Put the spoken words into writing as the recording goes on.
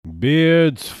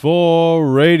Beards for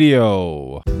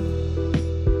Radio.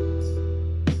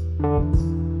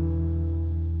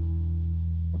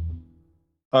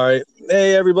 All right.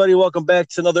 Hey, everybody. Welcome back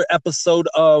to another episode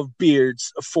of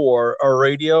Beards for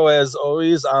Radio. As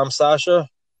always, I'm Sasha.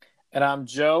 And I'm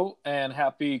Joe, and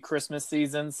happy Christmas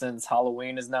season since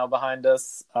Halloween is now behind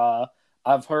us.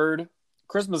 I've heard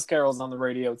Christmas carols on the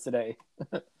radio today.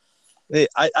 Hey,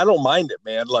 I don't mind it,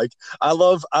 man. Like, I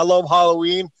love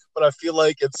Halloween, but I feel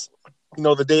like it's,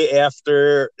 the day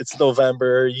after, it's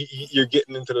November, you're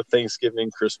getting into the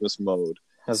Thanksgiving, Christmas mode.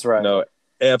 That's right.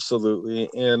 Absolutely.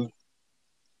 And,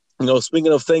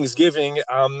 speaking of Thanksgiving,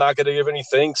 I'm not going to give any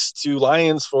thanks to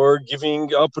Lions for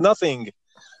giving up nothing.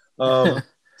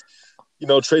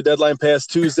 Trade deadline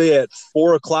passed Tuesday at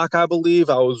 4:00, I believe.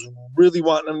 I was really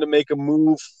wanting them to make a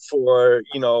move for,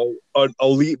 an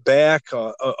elite back,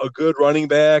 a good running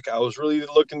back. I was really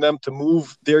looking them to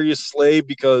move Darius Slay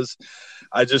because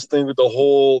I just think with the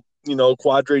whole,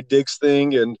 Quadre Diggs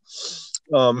thing and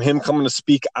him coming to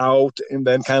speak out and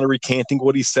then kind of recanting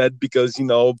what he said because,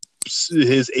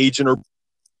 his agent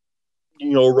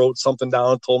or wrote something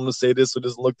down, told him to say this so it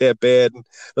doesn't look that bad and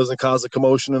doesn't cause a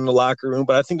commotion in the locker room.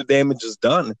 But I think the damage is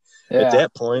done at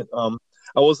that point. I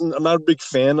wasn't a big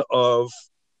fan of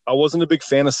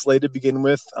Slay to begin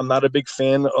with. I'm not a big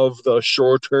fan of the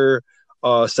shorter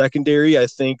secondary. I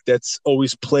think that's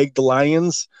always plagued the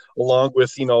Lions, along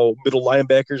with middle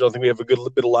linebackers. I don't think we have a good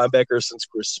middle linebacker since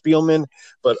Chris Spielman,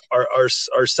 but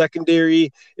our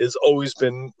secondary has always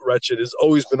been wretched. It's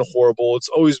always been horrible. It's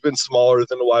always been smaller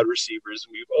than the wide receivers.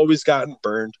 We've always gotten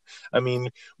burned. I mean,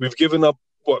 we've given up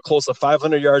close to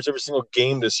 500 yards every single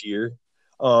game this year.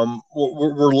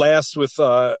 We're last with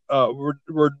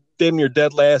we're damn near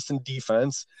dead last in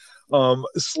defense.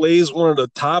 Slay's one of the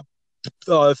top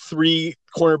three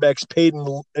cornerbacks paid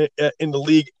in the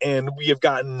league, and we have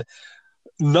gotten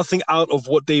nothing out of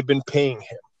what they've been paying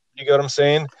him. You get what I'm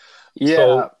saying? Yeah.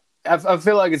 So, I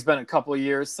feel like it's been a couple of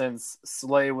years since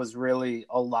Slay was really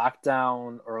a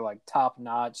lockdown or like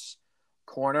top-notch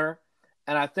corner.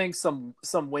 And I think some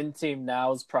win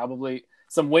now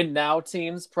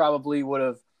teams probably would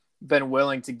have been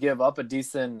willing to give up a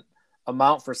decent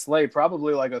amount for Slay,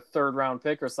 probably like a third-round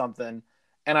pick or something.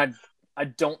 And I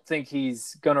don't think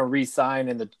he's gonna re-sign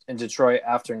in Detroit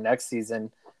after next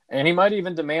season, and he might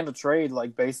even demand a trade,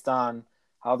 like based on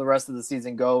how the rest of the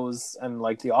season goes and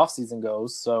like the off season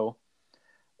goes. So,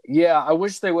 yeah, I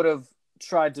wish they would have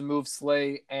tried to move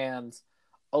Slay, and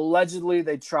allegedly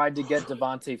they tried to get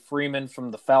Devontae Freeman from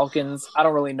the Falcons. I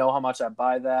don't really know how much I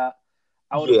buy that.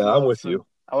 I'm with you.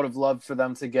 I would have loved for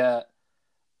them to get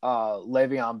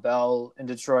Le'Veon Bell in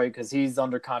Detroit because he's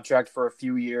under contract for a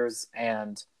few years,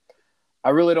 and I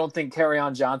really don't think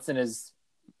Kerryon Johnson is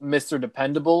Mr.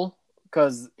 Dependable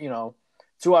because, 2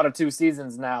 out of 2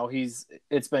 seasons now,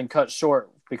 it's been cut short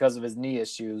because of his knee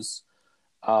issues,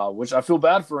 which I feel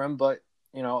bad for him, but,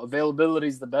 availability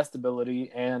is the best ability,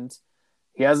 and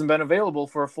he hasn't been available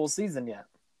for a full season yet.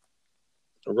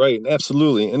 Right,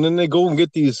 absolutely. And then they go and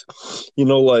get these,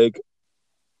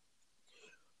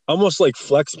 almost like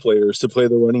flex players to play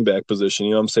the running back position.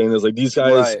 You know what I'm saying? It's like these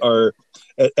guys are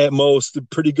at most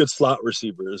pretty good slot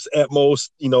receivers, at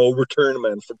most, return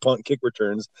men for punt kick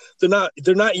returns. They're not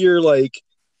your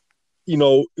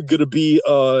gonna be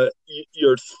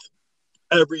your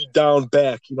every down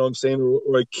back, you know what I'm saying,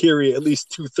 or carry at least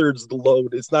 2/3 of the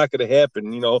load. It's not gonna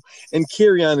happen, And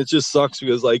Kerryon, it just sucks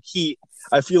because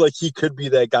I feel like he could be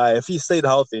that guy if he stayed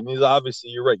healthy. And he's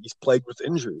obviously, you're right, he's plagued with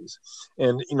injuries,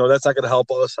 and that's not going to help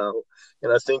us out.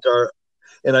 And I think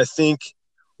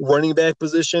running back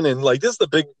position, and like this is the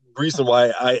big reason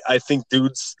why I think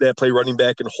dudes that play running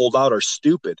back and hold out are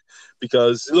stupid,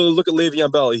 because look at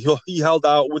Le'Veon Bell. He held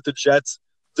out with the Jets.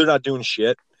 They're not doing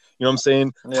shit. You know what I'm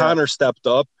saying? Yeah. Connor stepped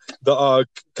up.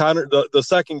 The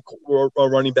second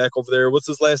running back over there. What's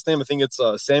his last name? I think it's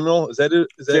Samuel. Is that it?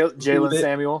 Is that Jalen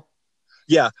Samuel?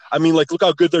 Yeah, I mean, like, look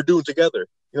how good they're doing together.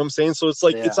 You know what I'm saying? So it's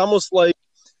like It's almost like,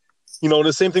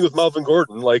 the same thing with Melvin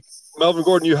Gordon. Like, Melvin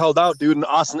Gordon, you held out, dude, and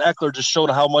Austin Eckler just showed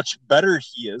how much better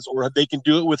he is, or they can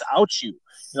do it without you. You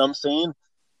know what I'm saying?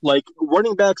 Like,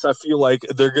 running backs, I feel like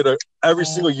they're going to – every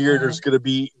single year there's going to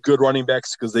be good running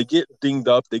backs because they get dinged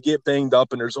up, they get banged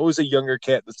up, and there's always a younger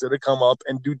cat that's going to come up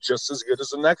and do just as good as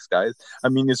the next guy. I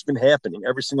mean, it's been happening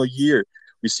every single year.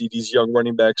 We see these young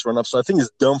running backs run up. So I think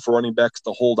it's dumb for running backs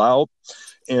to hold out.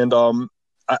 And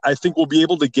I think we'll be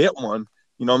able to get one,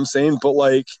 you know what I'm saying? But,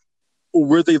 like,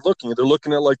 where are they looking? They're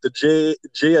looking at, like, the Jay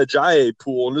Ajayi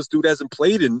pool, and this dude hasn't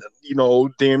played in,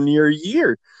 damn near a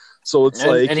year. So it's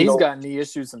and he's got knee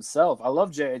issues himself. I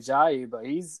love Jay Ajayi, but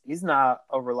he's not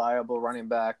a reliable running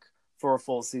back for a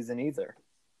full season either.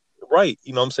 right.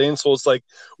 You know what I'm saying? So it's like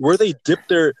where they dip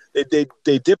their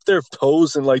they dip their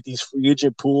toes in like these free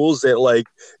agent pools that like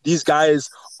these guys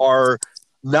are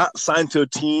not signed to a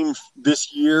team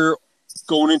this year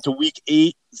going into week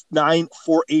 8, 9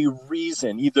 for a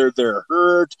reason. Either they're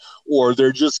hurt or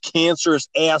they're just cancerous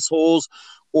assholes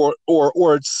or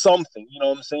it's something. You know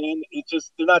what I'm saying? It's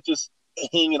just they're not just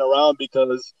hanging around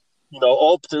because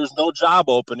there's no job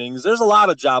openings. There's a lot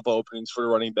of job openings for the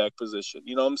running back position.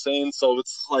 You know what I'm saying? So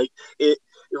it's like it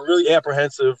really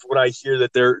apprehensive when I hear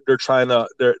that they're trying to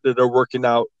they're working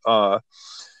out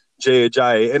Jay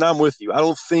Ajayi, and I'm with you. I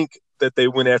don't think that they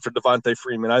went after Devontae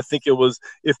Freeman. I think it was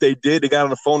if they did, they got on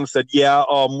the phone and said, "Yeah,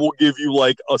 we'll give you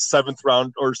like a 7th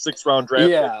round or 6th round draft."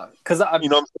 Yeah, because you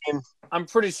know what I'm saying? I'm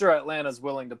pretty sure Atlanta's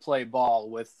willing to play ball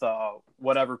with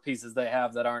whatever pieces they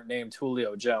have that aren't named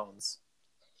Julio Jones.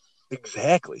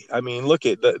 Exactly. I mean, look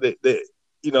at Sanu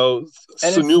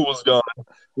was gone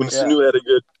when Sanu had a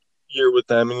good year with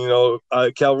them,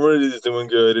 and Calvin is doing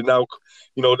good, and now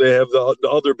they have the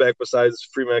other back besides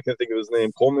Freeman. I can't think of his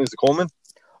name. Coleman, is it Coleman?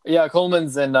 Yeah,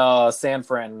 Coleman's in San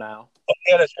Fran now. Oh,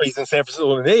 yeah, that's right. He's in San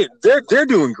Francisco, and they're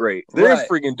doing great. They're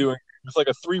freaking doing. It's like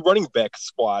a 3 running back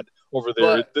squad over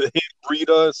there.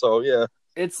 Breida, so yeah.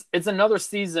 It's another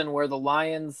season where the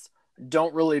Lions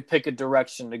don't really pick a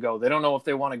direction to go. They don't know if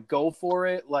they want to go for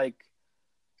it. Like,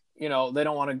 they don't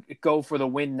want to go for the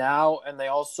win now, and they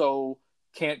also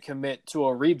can't commit to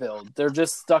a rebuild. They're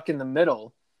just stuck in the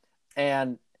middle.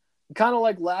 And kind of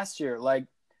like last year, like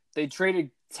they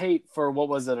traded Tate for, what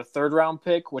was it, a 3rd round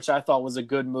pick, which I thought was a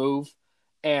good move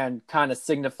and kind of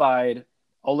signified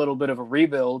a little bit of a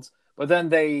rebuild. But then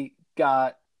they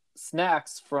got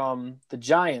Snacks from the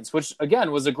Giants, which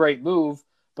again was a great move,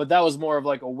 but that was more of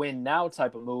like a win now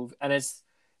type of move. And it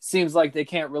seems like they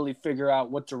can't really figure out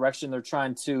what direction they're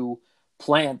trying to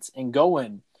plant and go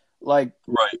in. Like,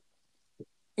 right.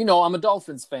 I'm a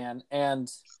Dolphins fan, and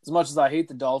as much as I hate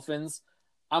the Dolphins,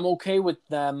 I'm okay with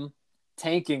them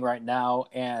tanking right now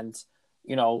and,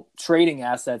 trading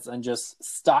assets and just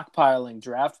stockpiling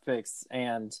draft picks,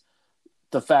 and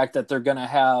the fact that they're going to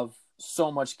have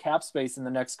so much cap space in the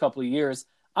next couple of years.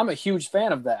 I'm a huge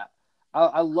fan of that.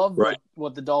 I love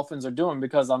what the Dolphins are doing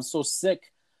because I'm so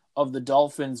sick of the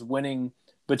Dolphins winning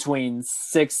between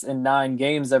 6 and 9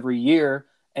 games every year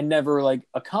and never like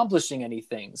accomplishing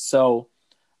anything. So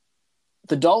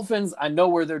the Dolphins, I know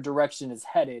where their direction is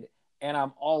headed, and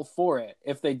I'm all for it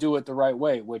if they do it the right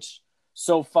way, which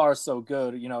so far so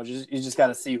good. You just got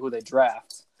to see who they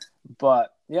draft.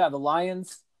 But yeah, the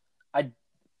Lions, I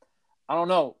don't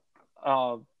know.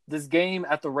 This game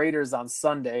at the Raiders on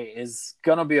Sunday is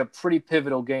going to be a pretty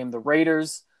pivotal game. The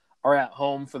Raiders are at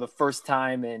home for the first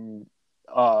time in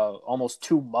almost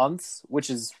 2 months, which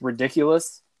is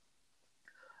ridiculous.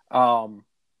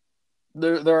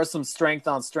 There are some strength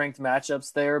on strength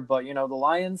matchups there, but the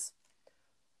Lions,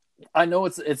 I know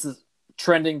it's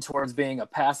trending towards being a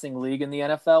passing league in the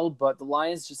NFL, but the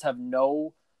Lions just have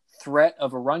no threat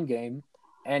of a run game,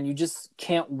 and you just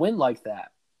can't win like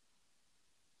that.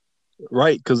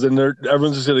 Right, because then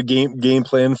everyone's just going to game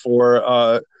plan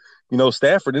for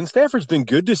Stafford, and Stafford's been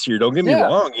good this year. Don't get me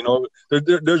wrong.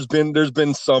 There's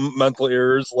been some mental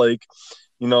errors, like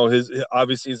his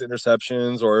obviously his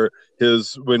interceptions or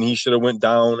his when he should have went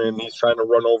down and he's trying to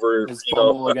run over his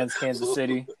fumble against Kansas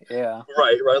City. Yeah,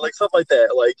 right, like stuff like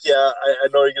that. Like, yeah, I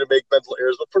know you're going to make mental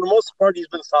errors, but for the most part, he's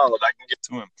been solid. I can get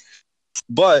to him,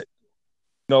 but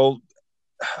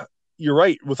you're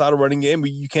right. Without a running game,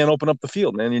 you can't open up the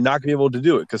field, man. You're not going to be able to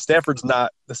do it because Stafford's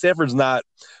not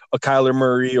a Kyler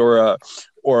Murray or a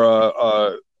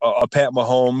Pat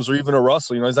Mahomes or even a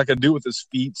Russell. He's not going to do it with his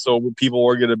feet. So people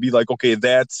are going to be like, okay,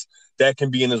 that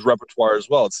can be in his repertoire as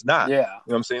well. It's not. Yeah. You know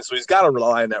what I'm saying? So he's got to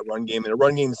rely on that run game, and the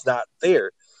run game is not there.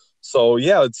 So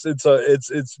yeah,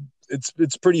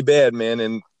 it's pretty bad,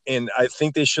 man. And I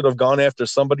think they should have gone after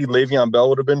somebody. Le'Veon Bell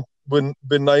would have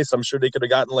been nice. I'm sure they could have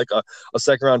gotten like a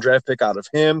 2nd round draft pick out of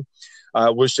him. I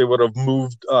wish they would have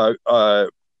moved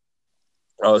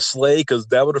Slay, because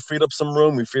that would have freed up some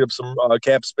room. We freed up some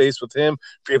cap space with him,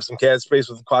 free up some cap space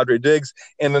with Quadre Diggs,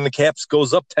 and then the caps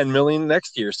goes up $10 million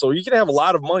next year. So you can have a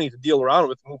lot of money to deal around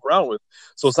with, move around with.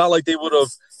 So it's not like they would have,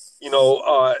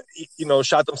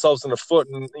 shot themselves in the foot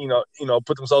and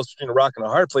put themselves between a rock and a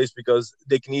hard place because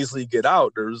they can easily get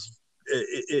out.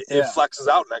 It flexes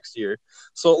out next year.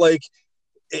 So like,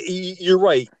 you're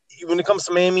right. When it comes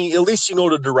to Miami, at least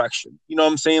the direction. You know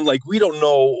what I'm saying? Like, we don't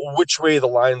know which way the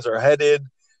Lions are headed,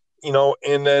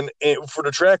 and then for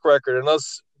the track record and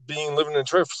us living in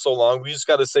Detroit for so long, we just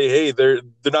got to say, hey, they're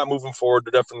not moving forward.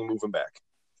 They're definitely moving back.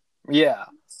 Yeah.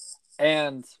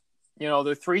 And, they're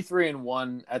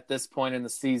 3-3-1 at this point in the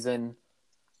season.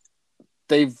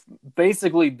 they've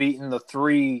basically beaten the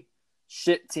 3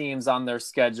 shit teams on their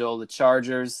schedule. The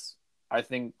Chargers, I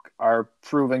think, are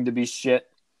proving to be shit.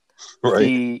 Right.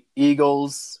 The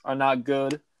Eagles are not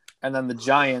good. And then the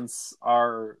Giants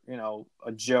are,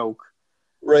 a joke.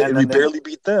 Right, and and we barely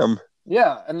beat them.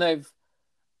 Yeah, and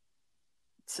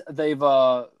they've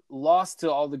lost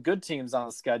to all the good teams on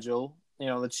the schedule.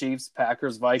 The Chiefs,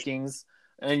 Packers, Vikings.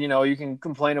 And, you can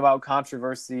complain about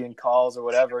controversy and calls or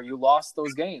whatever. You lost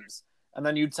those games. And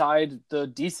then you tied the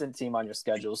decent team on your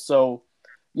schedule. So,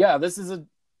 yeah, this is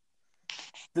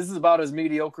about as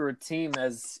mediocre a team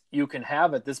as you can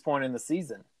have at this point in the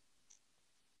season.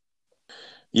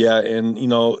 Yeah, and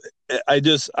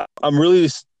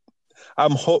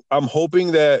I'm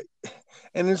hoping that,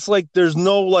 and it's like there's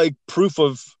no like proof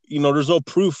of there's no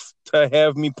proof to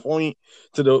have me point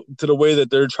to the way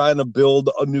that they're trying to build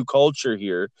a new culture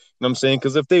here. You know what I'm saying?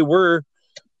 Because if they were,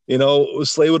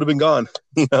 Slay would have been gone.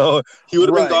 He would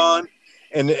have been gone,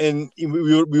 and we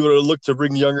would have looked to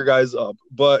bring younger guys up.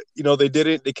 But they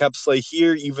didn't. They kept Slay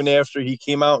here even after he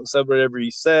came out and said whatever he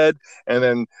said, and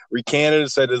then recanted and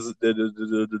said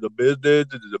the bid at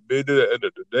the end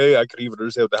of the day. I couldn't even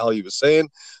understand what the hell he was saying.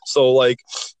 So like,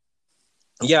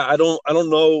 yeah, I don't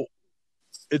know.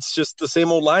 It's just the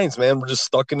same old lines, man. We're just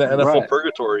stuck in the NFL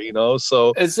purgatory,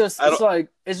 So it's just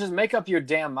make up your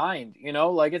damn mind,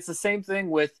 Like it's the same thing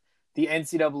with the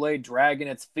NCAA dragging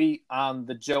its feet on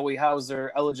the Joey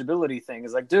Hauser eligibility thing.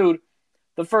 It's like, dude,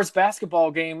 the first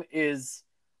basketball game is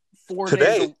 4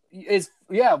 today. days.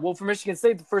 For Michigan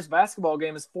State, the first basketball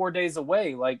game is 4 days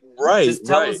away. Like, just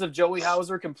tell us if Joey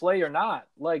Hauser can play or not.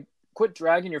 Like, quit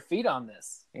dragging your feet on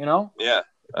this, Yeah,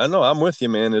 I know. I'm with you,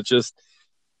 man. It's just.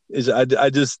 I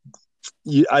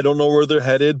don't know where they're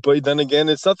headed, but then again,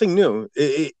 it's nothing new.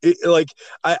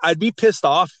 I'd be pissed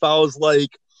off if I was like,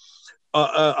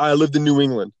 I lived in New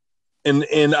England,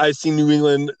 and I see New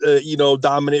England,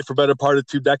 dominate for better part of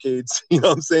 2 decades. You know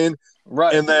what I'm saying?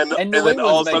 Right. And then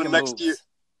all of a sudden next year,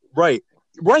 right.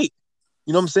 You know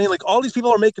what I'm saying? Like all these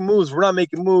people are making moves. We're not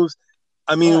making moves.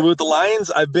 I mean, with the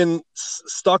Lions, I've been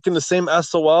stuck in the same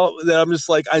SOL that I'm just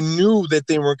like, I knew that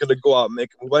they weren't going to go out and make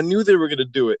a move. I knew they were going to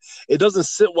do it. It doesn't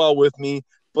sit well with me,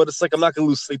 but it's like I'm not going to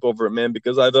lose sleep over it, man,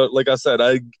 because like I said,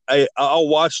 I'll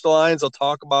watch the Lions, I'll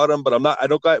talk about them, but I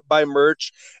don't buy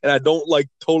merch, and I don't like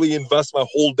totally invest my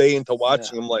whole day into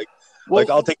watching them. Like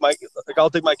I'll take my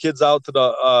kids out to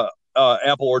the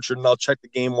Apple Orchard and I'll check the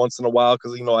game once in a while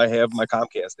because I have my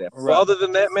Comcast app. Right. But other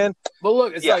than that, man. But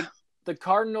look, it's like. The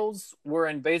Cardinals were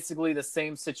in basically the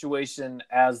same situation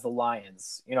as the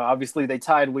Lions. Obviously they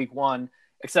tied week 1,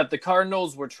 except the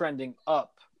Cardinals were trending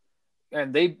up,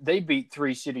 and they beat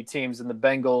 3 shitty teams in the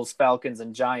Bengals, Falcons,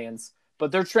 and Giants.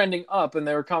 But they're trending up, and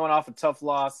they were coming off a tough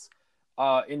loss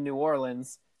in New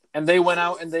Orleans, and they went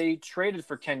out and they traded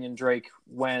for Kenyon Drake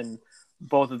when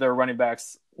both of their running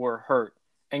backs were hurt.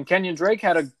 And Kenyon Drake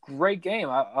had a great game.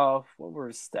 What were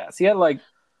his stats? He had like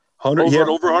 100. He had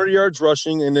over 100 yards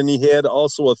rushing, and then he had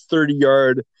also a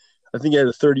 30-yard. I think he had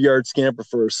a 30-yard scamper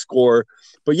for a score.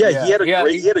 But he had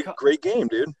a great game,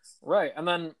 dude. Right, and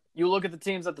then you look at the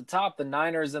teams at the top. The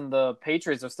Niners and the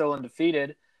Patriots are still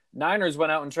undefeated. Niners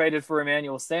went out and traded for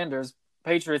Emmanuel Sanders.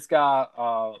 Patriots got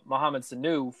Mohamed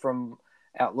Sanu from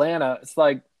Atlanta. It's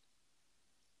like,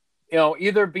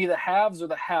 either be the haves or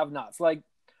the have-nots. Like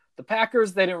the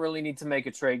Packers, they didn't really need to make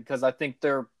a trade because I think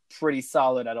they're pretty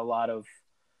solid at a lot of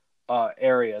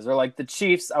areas. Or like the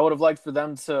Chiefs, I would have liked for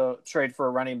them to trade for a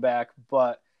running back,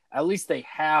 but at least they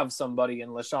have somebody in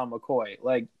LaShawn McCoy.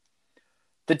 Like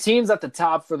the teams at the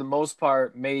top, for the most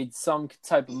part, made some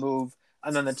type of move,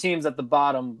 and then the teams at the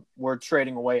bottom were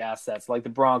trading away assets, like the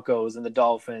Broncos and the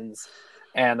Dolphins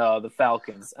and the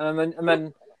Falcons. And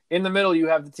then in the middle, you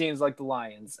have the teams like the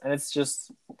Lions, and it's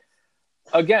just,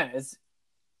 again, it's.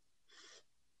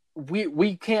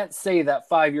 We can't say that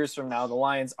 5 years from now the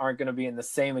Lions aren't going to be in the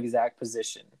same exact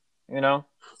position,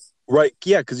 Right?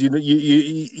 Yeah, because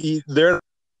they're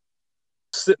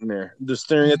sitting there, they're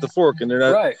staring at the fork, and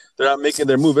they're not making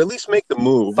their move. At least make the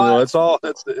move. That's all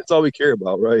we care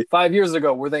about, right? 5 years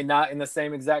ago, were they not in the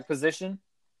same exact position?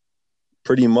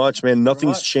 Pretty much, man.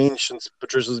 Nothing's changed since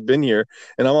Patricia's been here,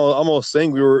 and I'm almost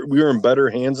saying we were in better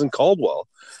hands than Caldwell.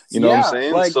 You know what I'm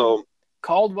saying? Like, so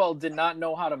Caldwell did not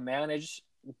know how to manage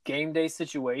game day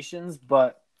situations,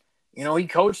 but he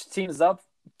coached teams up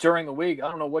during the week. I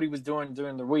don't know what he was doing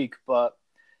during the week, but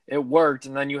it worked.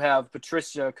 And then you have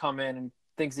Patricia come in and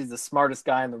thinks he's the smartest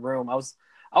guy in the room. I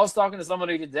was talking to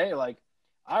somebody today, like,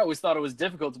 I always thought it was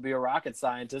difficult to be a rocket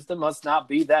scientist. It must not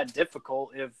be that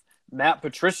difficult if Matt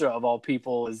Patricia, of all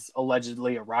people, is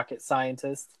allegedly a rocket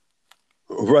scientist.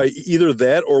 Right. Either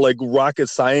that or like rocket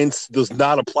science does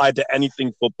not apply to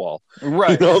anything football.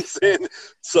 Right. You know what I'm saying?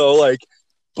 So like,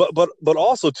 but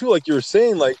also too, like you were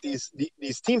saying, like these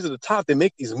teams at the top, they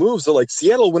make these moves. So like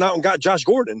Seattle went out and got Josh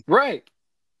Gordon. Right.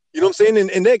 You know what I'm saying?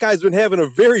 And that guy's been having a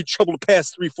very troubled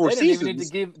past 3-4 They didn't seasons. even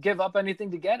need to give up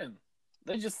anything to get him.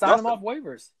 They just signed him off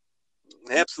waivers.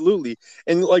 Absolutely.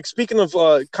 And like speaking of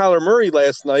Kyler Murray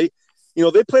last night, you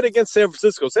know, they played against San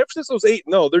Francisco. San Francisco's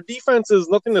 8-0. Their defense is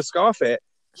nothing to scoff at.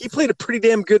 He played a pretty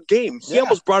damn good game. He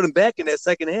almost brought him back in that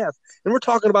second half. And we're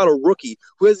talking about a rookie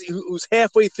who's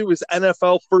halfway through his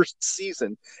NFL first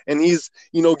season. And he's,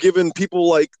 you know, giving people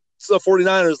like the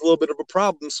 49ers a little bit of a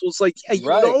problem. So it's like, yeah, you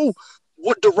know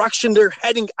what direction they're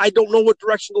heading. I don't know what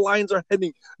direction the Lions are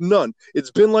heading. None.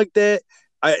 It's been like that.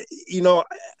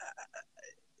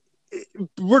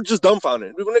 We're just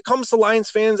dumbfounded. When it comes to Lions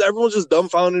fans, everyone's just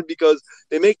dumbfounded because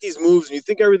they make these moves and you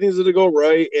think everything's going to go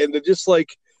right. And they're just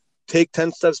like, take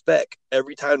 10 steps back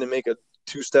every time they make a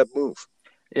 2-step move.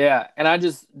 Yeah, and I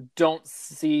just don't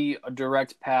see a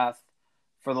direct path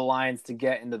for the Lions to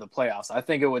get into the playoffs. I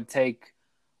think it would take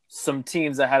some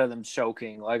teams ahead of them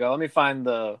choking. Like, let me find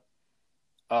the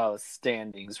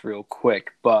standings real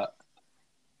quick. But,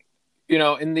 you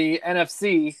know, in the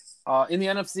NFC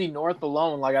North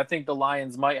alone, like I think the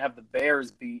Lions might have the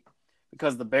Bears beat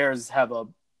because the Bears have a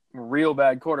real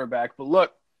bad quarterback. But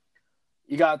look,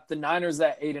 you got the Niners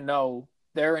at 8-0.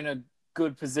 They're in a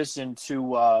good position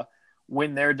to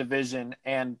win their division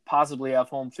and possibly have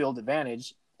home field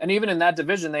advantage. And even in that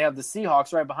division, they have the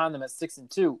Seahawks right behind them at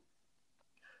 6-2.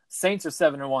 Saints are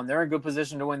 7-1. They're in good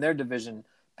position to win their division.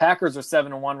 Packers are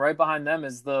 7-1. Right behind them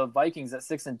is the Vikings at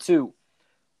 6-2.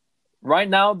 Right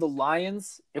now, the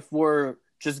Lions, if we're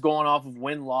just going off of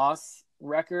win-loss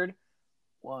record,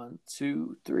 1,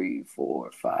 2, 3,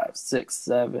 4, 5, 6,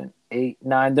 7, 8,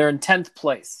 9. They're in 10th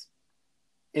place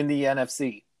in the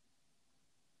NFC.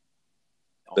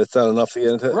 That's not enough to get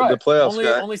into the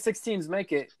playoffs. Only 6 teams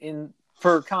make it in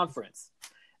per conference.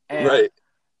 And right.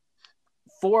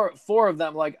 Four of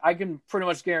them, like I can pretty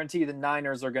much guarantee the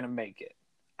Niners are going to make it.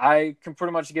 I can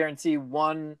pretty much guarantee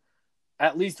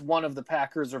at least one of the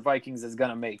Packers or Vikings is going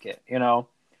to make it, you know?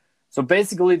 So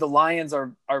basically the Lions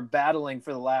are battling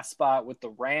for the last spot with the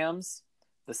Rams,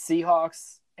 the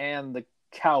Seahawks, and the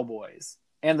Cowboys.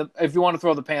 And if you want to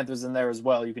throw the Panthers in there as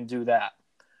well, you can do that.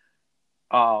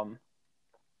 I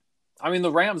mean,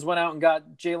 the Rams went out and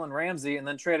got Jalen Ramsey and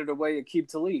then traded away Aqib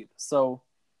Talib. So,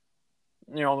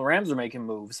 you know, the Rams are making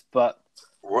moves, but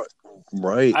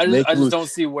right. I just don't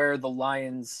see where the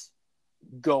Lions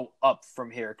go up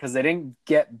from here because they didn't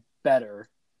get better.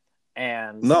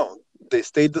 And no, they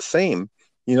stayed the same.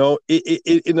 You know,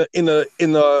 in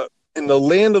the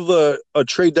land of the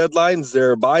trade deadlines,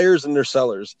 there are buyers and there are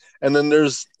sellers, and then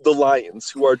there's the Lions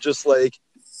who are just like,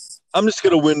 I'm just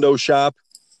gonna window shop.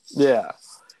 Yeah,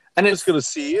 and I'm just gonna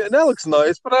see, and that looks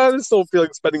nice, but I just don't feel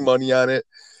like spending money on it.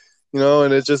 You know,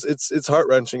 and it's heart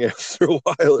wrenching after a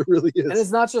while. It really is. And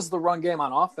it's not just the run game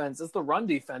on offense; it's the run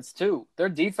defense too. Their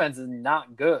defense is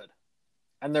not good,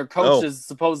 and their coach is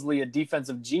supposedly a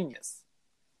defensive genius.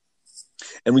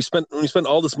 And we spent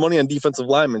all this money on defensive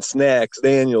linemen, Snacks,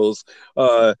 Daniels.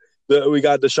 We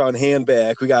got Deshaun Hand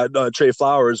back. We got Trey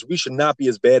Flowers. We should not be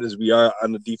as bad as we are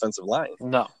on the defensive line.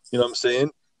 No, you know what I'm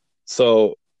saying?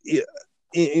 So, yeah,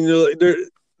 you know,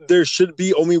 there should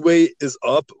be only way is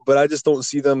up, but I just don't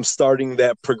see them starting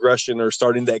that progression or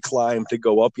starting that climb to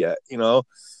go up yet. You know,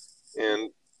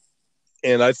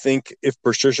 and I think if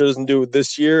Patricia doesn't do it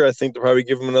this year, I think they'll probably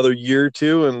give him another year or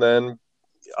two, and then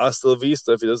hasta la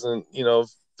vista if he doesn't, you know,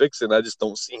 fix it. I just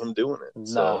don't see him doing it.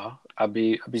 No, I'd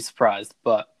be surprised.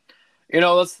 But you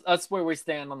know, that's where we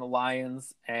stand on the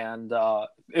Lions. And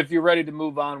if you're ready to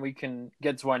move on, we can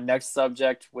get to our next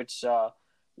subject, which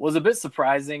was a bit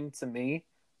surprising to me,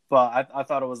 but I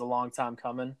thought it was a long time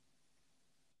coming.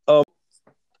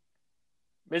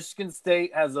 Michigan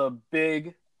State has a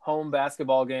big home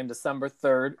basketball game December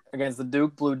 3rd against the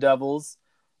Duke Blue Devils.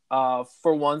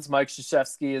 For once, Mike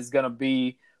Krzyzewski is going to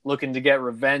be looking to get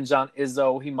revenge on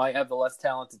Izzo. He might have the less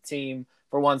talented team.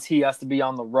 For once, he has to be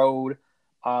on the road.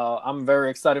 I'm very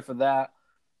excited for that.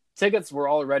 Tickets were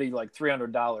already like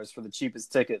 $300 for the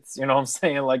cheapest tickets. You know what I'm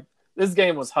saying? Like, this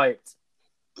game was hyped.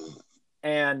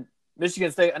 And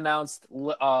Michigan State announced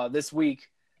this week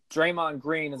Draymond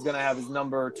Green is going to have his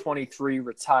number 23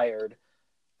 retired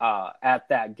at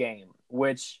that game,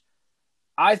 which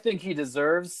I think he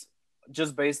deserves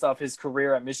just based off his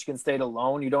career at Michigan State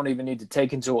alone. You don't even need to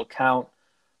take into account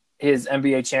his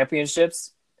NBA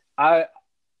championships. I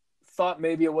thought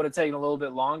maybe it would have taken a little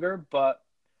bit longer, but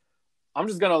I'm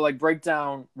just going to break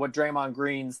down what Draymond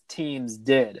Green's teams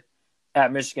did.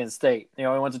 at Michigan State. He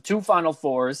went to 2 Final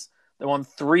Fours. They won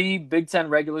 3 Big Ten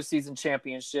regular season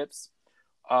championships,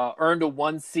 earned a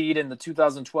 1 seed in the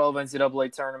 2012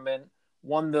 NCAA tournament,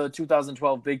 won the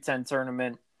 2012 Big Ten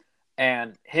tournament,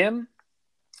 and let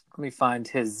me find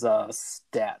his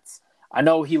stats. I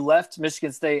know he left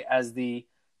Michigan State as the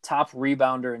top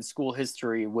rebounder in school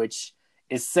history, which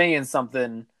is saying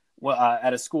something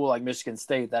at a school like Michigan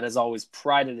State that has always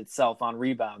prided itself on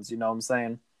rebounds. You know what I'm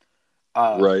saying?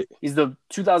 Right. He's the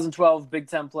 2012 Big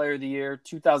Ten Player of the Year,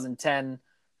 2010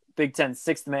 Big Ten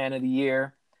Sixth Man of the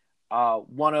Year,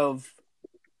 one of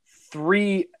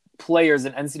 3 players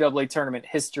in NCAA tournament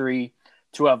history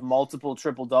to have multiple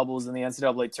triple-doubles in the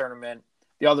NCAA tournament.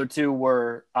 The other 2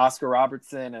 were Oscar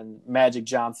Robertson and Magic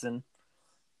Johnson.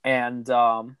 And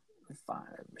let me find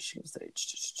Michigan State.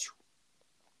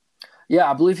 Yeah,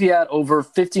 I believe he had over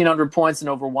 1,500 points and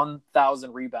over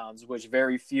 1,000 rebounds, which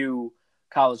very few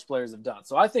college players have done.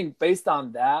 So I think based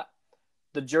on that,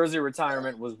 the jersey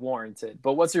retirement was warranted.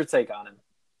 But what's your take on him?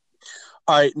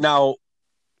 All right, now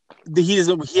he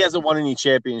hasn't won any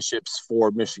championships for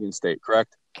Michigan State,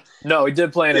 correct? No, he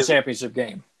did play in a championship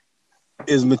game.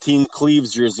 Is Mateen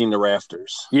Cleave's jersey in the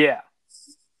rafters? Yeah.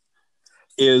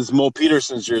 Is Mo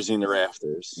Peterson's jersey in the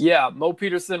rafters? Yeah, Mo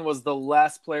Peterson was the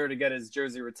last player to get his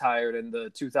jersey retired in the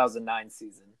 2009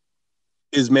 season.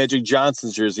 Is Magic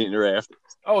Johnson's jersey in the rafters?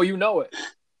 Oh, you know it.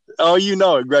 Oh, you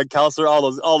know it. Greg Kelser, all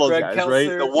those Greg guys,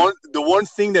 Kelser. right? The one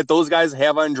thing that those guys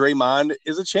have on Draymond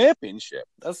is a championship.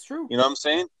 That's true. You know what I'm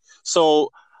saying?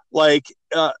 So, like,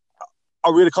 are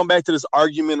we going to come back to this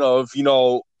argument of,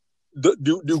 do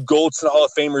GOATs and Hall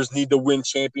of Famers need to win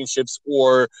championships,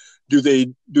 or do they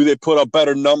put up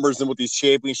better numbers than what these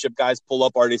championship guys pull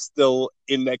up? Are they still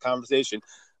in that conversation?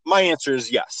 My answer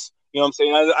is yes. You know what I'm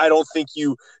saying? I don't think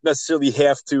you necessarily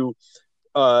have to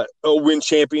win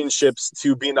championships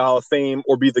to be in the Hall of Fame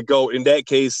or be the GOAT. In that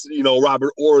case,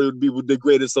 Robert Horry would be the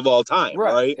greatest of all time,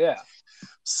 right? Yeah.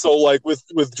 So, like, with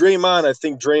Draymond, I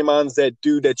think Draymond's that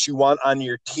dude that you want on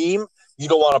your team. You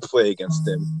don't want to play against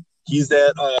him. He's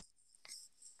that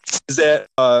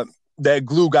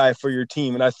glue guy for your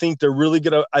team, and I think we're really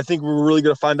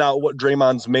gonna find out what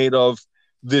Draymond's made of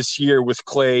this year with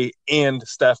Klay and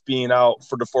Steph being out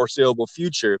for the foreseeable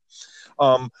future.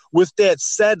 With that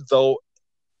said, though,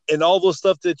 and all those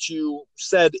stuff that you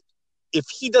said, if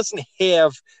he doesn't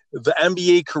have the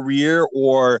NBA career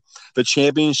or the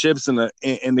championships and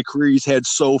the career he's had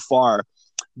so far,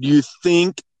 do you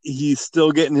think he's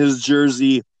still getting his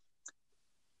jersey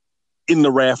in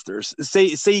the rafters? Say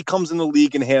he comes in the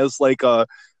league and has like a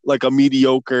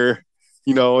mediocre,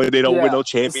 they don't win no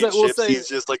championships. He's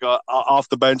just like a off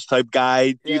the bench type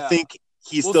guy. Do you think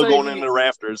he's still going in the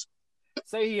rafters?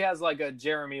 Say he has like a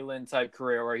Jeremy Lin type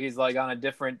career where he's like on a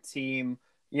different team.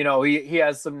 He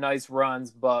has some nice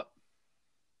runs, but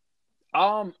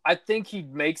I think he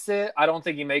makes it. I don't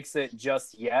think he makes it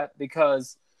just yet,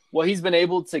 because what he's been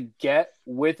able to get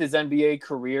with his NBA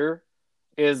career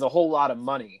is a whole lot of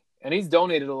money. And he's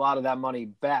donated a lot of that money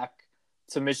back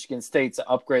to Michigan State to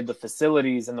upgrade the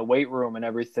facilities and the weight room and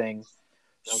everything.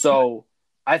 Okay. So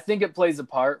I think it plays a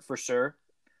part for sure.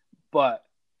 But,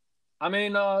 I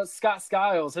mean, Scott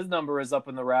Skiles, his number is up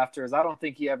in the rafters. I don't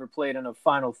think he ever played in a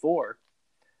Final Four.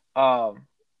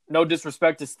 No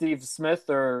disrespect to Steve Smith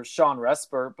or Sean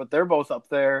Respert, but they're both up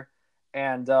there.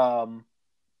 And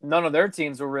none of their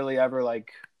teams were really ever,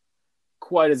 like,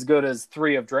 quite as good as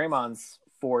 3 of Draymond's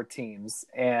 4 teams.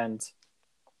 And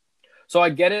so I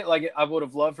get it. Like, I would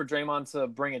have loved for Draymond to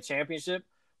bring a championship,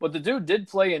 but the dude did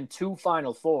play in 2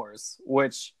 Final Fours,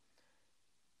 which,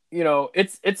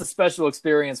 it's a special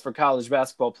experience for college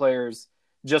basketball players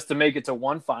just to make it to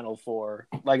 1 Final Four.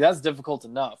 Like, that's difficult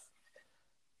enough.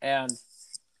 And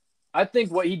I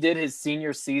think what he did his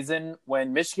senior season,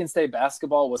 when Michigan State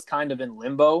basketball was kind of in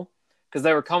limbo, because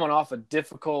they were coming off a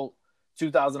difficult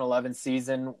 2011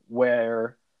 season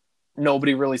where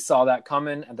nobody really saw that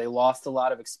coming, and they lost a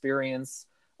lot of experience.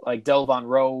 Like, Delvon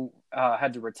Rowe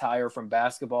had to retire from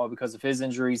basketball because of his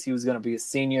injuries. He was going to be a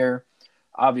senior.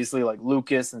 Obviously, like,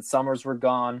 Lucas and Summers were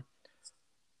gone.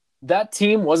 That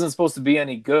team wasn't supposed to be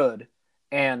any good,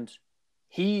 and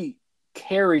he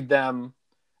carried them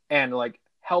and, like,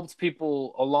 helped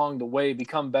people along the way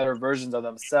become better versions of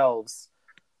themselves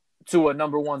to a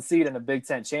number 1 seed in a Big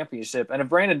Ten championship. And if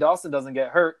Brandon Dawson doesn't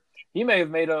get hurt, he may have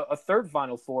made a 3rd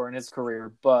Final Four in his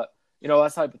career, but,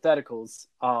 that's hypotheticals.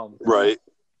 Right.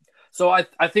 So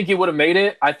I think he would have made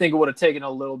it. I think it would have taken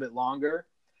a little bit longer.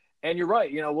 And you're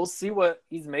right. We'll see what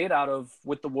he's made out of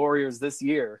with the Warriors this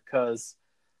year, because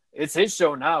it's his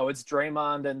show now. It's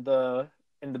Draymond and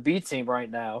the B team right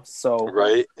now. So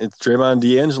right. It's Draymond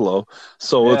D'Angelo.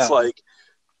 So It's like,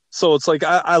 So it's like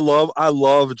I love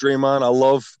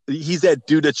Draymond. He's that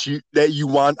dude that you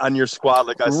want on your squad.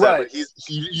 Like I said, Right. but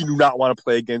you do not want to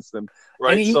play against him,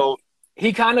 right? And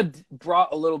he kind of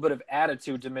brought a little bit of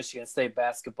attitude to Michigan State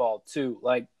basketball too.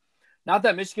 Like, not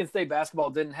that Michigan State basketball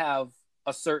didn't have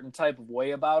a certain type of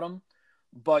way about him,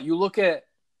 but you look at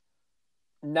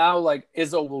now, like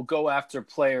Izzo will go after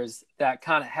players that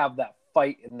kind of have that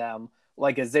fight in them,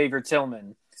 like a Xavier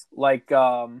Tillman, like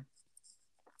a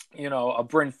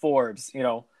Bryn Forbes,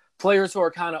 players who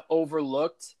are kind of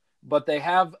overlooked, but they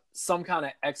have some kind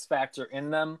of X factor in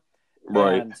them.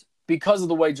 Right. And because of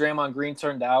the way Draymond Green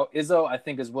turned out, Izzo, I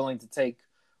think, is willing to take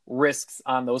risks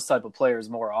on those type of players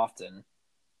more often.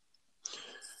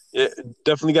 Yeah,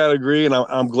 definitely got to agree, and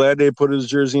I'm glad they put his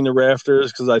jersey in the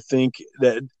rafters because I think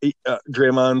that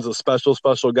Draymond's a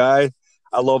special guy.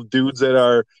 I love dudes that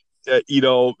are,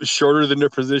 shorter than their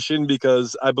position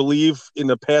because I believe in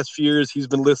the past few years he's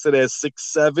been listed as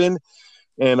 6'7",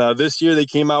 and this year they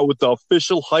came out with the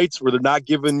official heights where they're not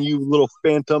giving you little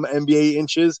phantom NBA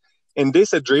inches, and they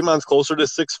said Draymond's closer to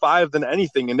 6'5" than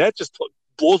anything, and that just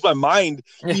blows my mind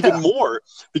even more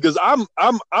because I'm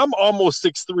almost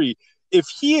 6'3". If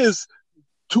he is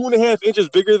 2.5 inches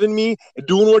bigger than me and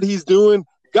doing what he's doing,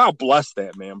 God bless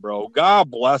that man, bro. God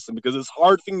bless him because it's a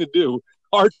hard thing to do.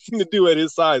 Hard thing to do at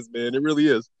his size, man. It really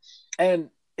is. And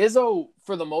Izzo,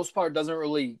 for the most part, doesn't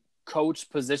really coach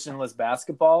positionless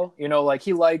basketball. Like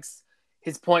he likes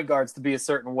his point guards to be a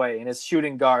certain way and his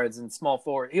shooting guards and small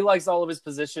forward. He likes all of his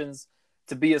positions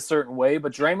to be a certain way.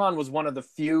 But Draymond was one of the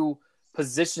few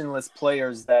positionless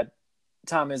players that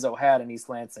Tom Izzo had in East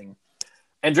Lansing.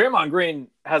 And Draymond Green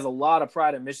has a lot of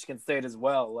pride in Michigan State as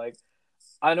well. Like,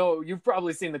 I know you've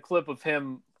probably seen the clip of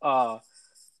him. I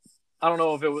don't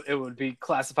know if it would be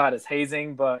classified as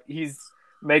hazing, but he's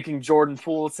making Jordan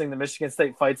Poole sing the Michigan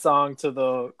State fight song to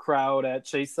the crowd at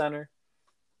Chase Center.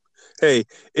 Hey,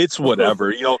 it's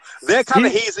whatever. That kind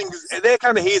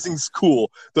of hazing's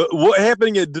cool. What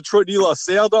happening at Detroit De La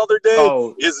Salle the other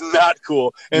day is not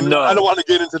cool. And no. I don't want to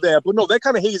get into that. But no, that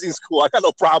kind of hazing's cool. I got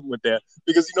no problem with that.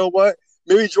 Because you know what?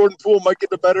 Maybe Jordan Poole might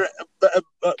get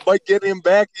might get him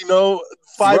back,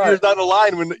 5 years down the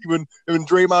line when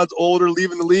Draymond's older,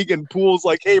 leaving the league, and Poole's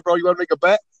like, "Hey, bro, you want to make a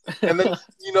bet?" And then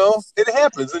it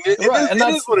happens, and it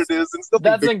is what it is. And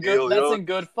that's in good. That's in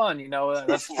good fun,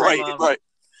 That's right.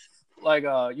 Like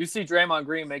you see Draymond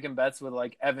Green making bets with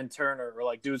like Evan Turner or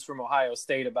like dudes from Ohio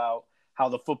State about how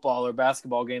the football or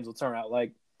basketball games will turn out.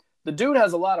 Like the dude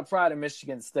has a lot of pride in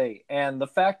Michigan State, and the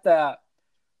fact that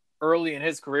early in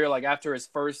his career, like after his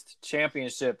first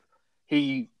championship,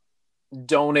 he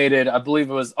donated, I believe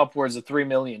it was upwards of $3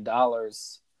 million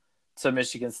to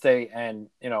Michigan State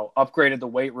and, upgraded the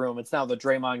weight room. It's now the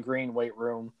Draymond Green weight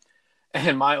room.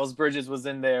 And Miles Bridges was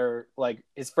in there like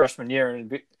his freshman year.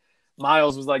 And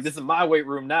Miles was like, "This is my weight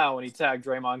room now." And he tagged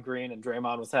Draymond Green, and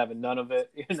Draymond was having none of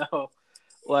it,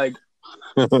 like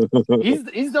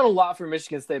he's done a lot for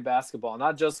Michigan State basketball,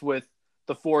 not just with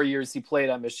the 4 years he played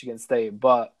at Michigan State,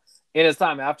 but in his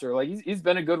time after. Like he's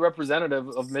been a good representative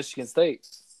of Michigan State.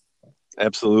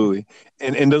 Absolutely.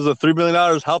 And does the $3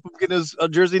 million help him get his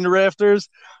jersey in the rafters?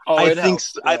 I think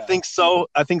so.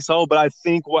 But I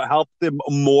think what helped him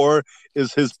more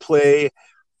is his play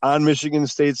on Michigan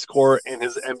State's court and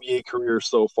his NBA career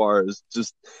so far is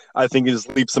just, I think it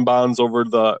just leaps and bounds over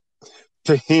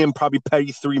to him probably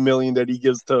petty $3 million that he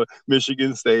gives to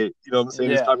Michigan State. You know what I'm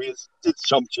saying? Yeah. It's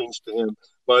chump change to him.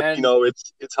 But,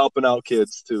 it's helping out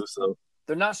kids too. So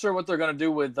they're not sure what they're going to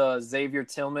do with Xavier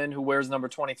Tillman, who wears number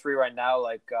 23 right now.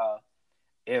 Like,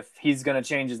 if he's going to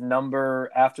change his number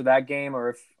after that game, or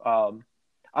if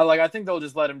I think they'll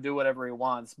just let him do whatever he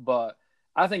wants. But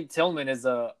I think Tillman is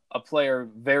a player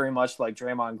very much like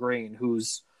Draymond Green,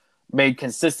 who's made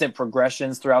consistent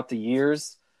progressions throughout the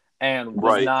years and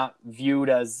was not viewed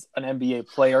as an NBA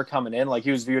player coming in. Like,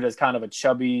 he was viewed as kind of a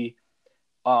chubby,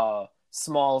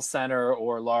 small center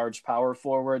or large power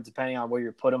forward, depending on where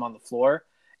you put him on the floor.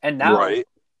 And now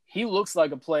he looks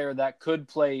like a player that could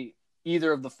play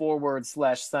either of the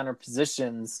forward/center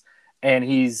positions, and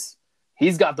he's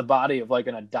got the body of like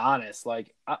an Adonis.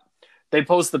 Like they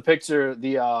post the picture,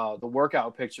 the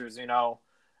workout pictures,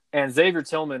 and Xavier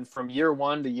Tillman from year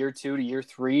 1 to year 2 to year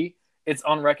 3, it's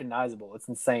unrecognizable. It's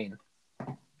insane.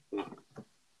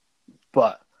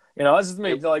 But that's just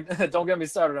me. Like, don't get me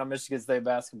started on Michigan State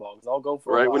basketball because I'll go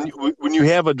for it. When you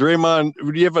have a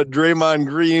Draymond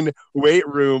Green weight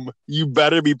room, you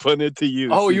better be putting it to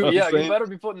use. Oh, you better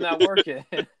be putting that work in.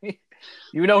 He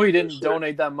didn't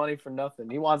donate that money for nothing.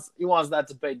 He wants that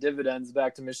to pay dividends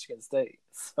back to Michigan State.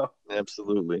 So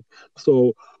absolutely.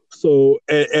 So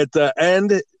at the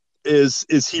end, is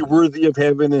he worthy of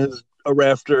having a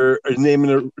rafter, or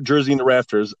naming a jersey in the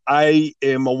rafters, I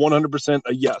am a 100%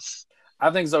 a yes.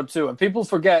 I think so too. And people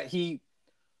forget he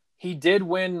did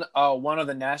win one of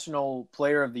the National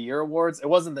Player of the Year awards. It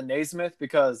wasn't the Naismith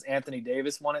because Anthony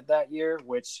Davis won it that year,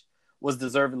 which was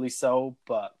deservedly so.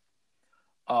 But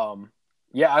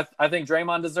yeah, I think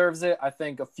Draymond deserves it. I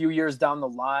think a few years down the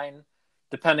line,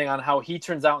 depending on how he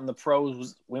turns out in the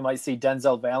pros, we might see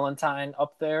Denzel Valentine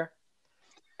up there.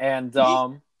 And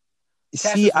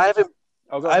see, I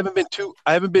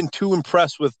haven't been too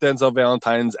impressed with Denzel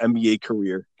Valentine's NBA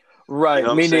career. Right, you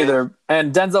know me neither.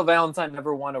 And Denzel Valentine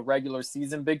never won a regular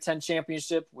season Big Ten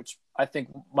championship, which I think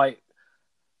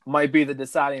might be the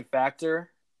deciding factor.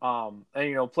 And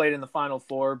played in the Final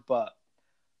Four, but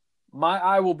my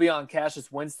eye will be on Cassius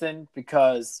Winston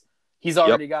because he's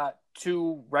already got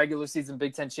 2 regular season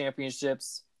Big Ten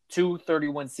championships, 2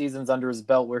 30-win seasons under his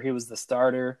belt where he was the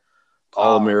starter.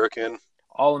 All-American.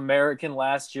 All-American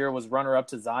last year, was runner-up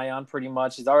to Zion pretty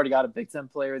much. He's already got a Big Ten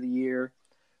Player of the Year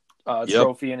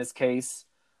trophy in his case.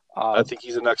 I think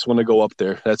he's the next one to go up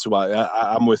there. That's why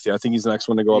I'm with you. I think he's the next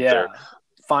one to go up there.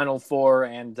 Final Four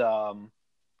and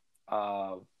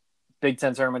Big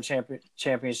Ten tournament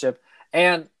championship.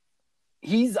 And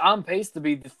he's on pace to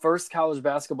be the first college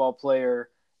basketball player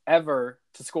ever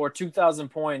to score 2,000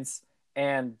 points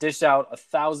and dish out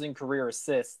 1,000 career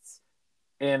assists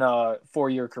in a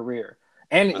 4-year career.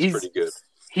 And that's pretty good.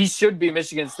 He should be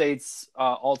Michigan State's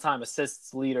all-time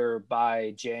assists leader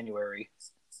by January.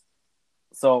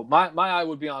 So my eye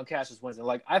would be on Cassius Winston.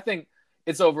 Like, I think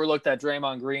it's overlooked that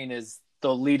Draymond Green is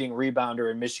the leading rebounder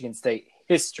in Michigan State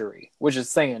history, which is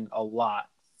saying a lot.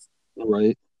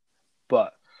 Right.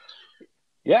 But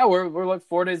yeah, we're like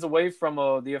 4 days away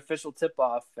from the official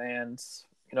tip-off, and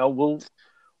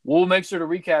we'll make sure to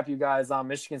recap you guys on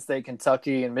Michigan State,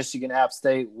 Kentucky, and Michigan App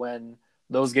State when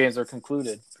those games are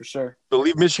concluded, for sure. I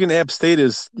believe Michigan App State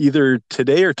is either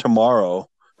today or tomorrow.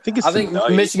 I think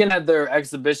tonight. Michigan had their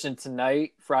exhibition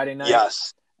tonight, Friday night.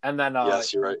 Yes. And then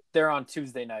yes, you're right. They're on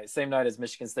Tuesday night, same night as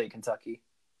Michigan State, Kentucky.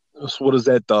 So what is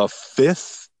that, the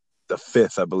 5th? The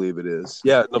 5th, I believe it is.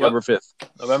 Yeah, November 5th.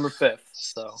 November 5th.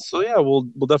 So yeah, we'll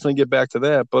definitely get back to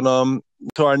that. But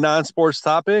to our non-sports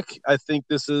topic, I think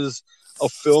this is a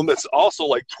film that's also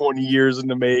like 20 years in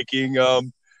the making.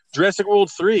 Jurassic World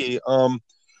 3.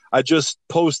 I just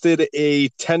posted a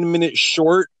 10-minute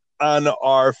short on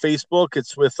our Facebook.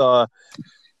 It's with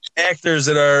actors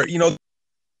that are,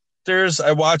 actors.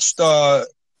 I watched the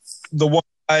one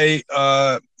guy,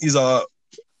 he's a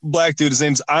black dude. His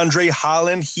name's Andre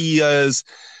Holland. He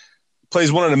plays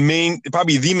one of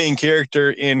probably the main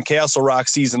character in Castle Rock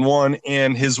season 1,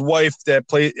 and his wife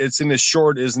it's in this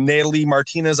short is Natalie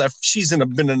Martinez. She's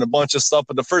been in a bunch of stuff,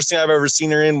 but the first thing I've ever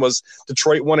seen her in was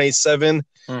Detroit 187.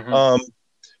 Mm-hmm.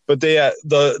 But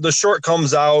the short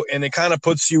comes out and it kind of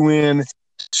puts you in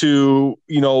to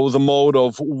the mode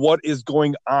of what is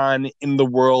going on in the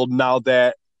world now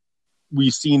that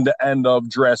we've seen the end of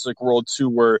Jurassic World 2,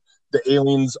 where the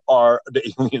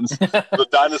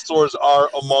dinosaurs are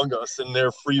among us and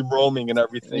they're free roaming and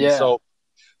everything. Yeah.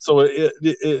 So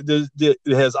it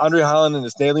has Andre Holland and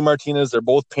it's Natalie Martinez. They're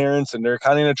both parents and they're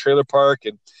kind of in a trailer park,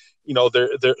 and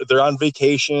they're on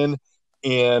vacation,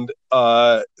 and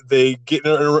they get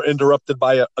interrupted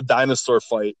by a dinosaur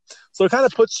fight. So it kind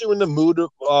of puts you in the mood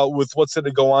with what's going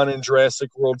to go on in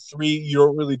Jurassic World 3.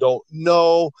 You don't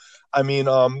know. I mean,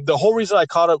 the whole reason I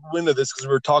caught up into this because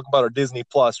we were talking about our Disney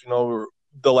Plus,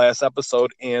 the last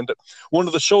episode, and one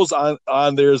of the shows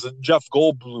on there is a Jeff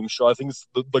Goldblum show. I think it's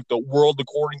like the World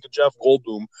According to Jeff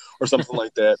Goldblum or something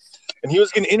like that. And he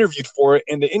was getting interviewed for it,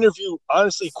 and the interview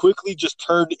honestly quickly just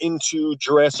turned into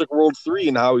Jurassic World 3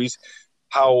 and how he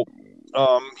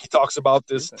talks about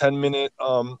this 10-minute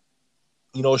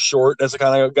short as I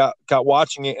kind of got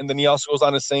watching it, and then he also goes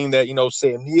on to saying that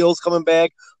Sam Neill's coming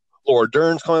back, Laura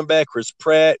Dern's coming back, Chris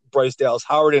Pratt, Bryce Dallas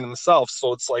Howard, and himself.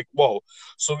 So it's like, whoa.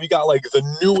 So we got like the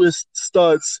newest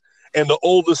studs and the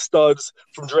oldest studs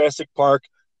from Jurassic Park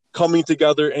coming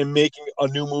together and making a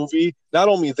new movie. Not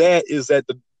only that, is that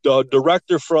the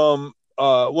director from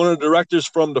one of the directors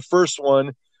from the first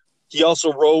one, he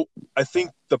also wrote, I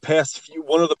think,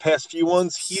 one of the past few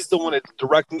ones. He's the one that's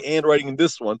directing and writing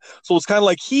this one. So it's kind of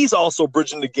like he's also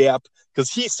bridging the gap because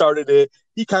he started it.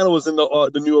 He kind of was in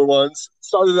the newer ones,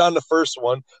 started on the first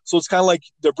one. So it's kind of like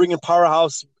they're bringing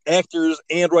powerhouse actors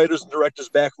and writers and directors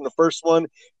back from the first one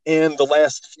and the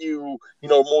last few,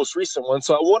 most recent ones.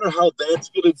 So I wonder how that's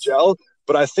going to gel.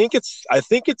 But I think it's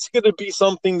going to be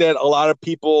something that a lot of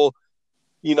people,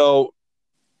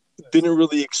 didn't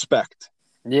really expect.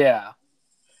 Yeah.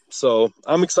 So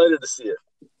I'm excited to see it.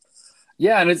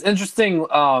 Yeah, and it's interesting.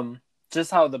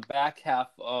 just how the back half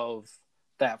of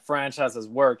that franchise has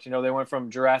worked. You know, they went from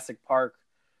Jurassic Park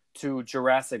to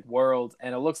Jurassic World,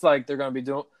 and it looks like they're going to be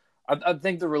doing. I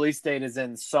think the release date is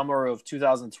in summer of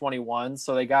 2021,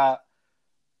 so they got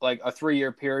like a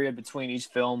 3-year period between each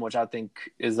film, which I think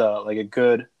is like a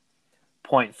good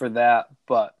point for that.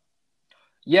 But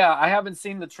yeah, I haven't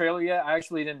seen the trailer yet. I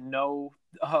actually didn't know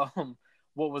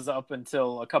what was up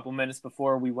until a couple minutes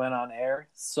before we went on air,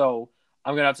 so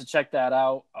I'm gonna have to check that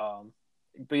out.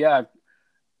 But yeah,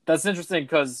 that's interesting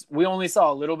because we only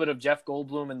saw a little bit of Jeff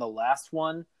Goldblum in the last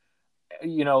one.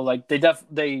 You know, like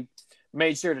they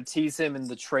made sure to tease him in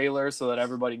the trailer so that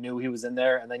everybody knew he was in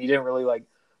there, and then you didn't really like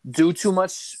do too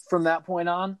much from that point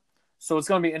on. So it's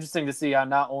going to be interesting to see how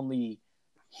not only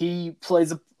he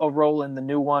plays a role in the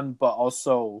new one, but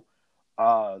also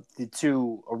the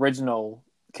two original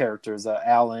characters,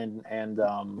 Alan and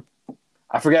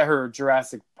I forget her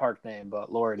Jurassic Park name, but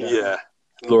Laura Dern. Yeah,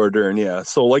 Laura Dern. Yeah.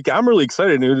 So like, I'm really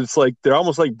excited, dude. It's like they're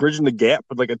almost like bridging the gap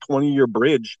with like a 20-year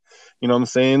bridge. You know what I'm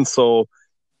saying? So.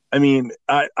 I mean,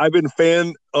 I've been a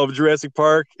fan of Jurassic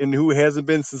Park, and who hasn't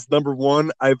been since number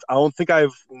one? I don't think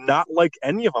I've not liked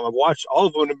any of them. I've watched all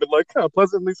of them and been like,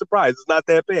 pleasantly surprised. It's not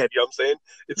that bad. You know what I'm saying?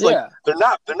 It's like they're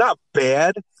not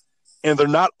bad, and they're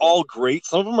not all great.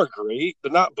 Some of them are great.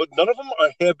 They're not, but none of them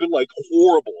have been like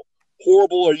horrible,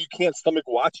 or you can't stomach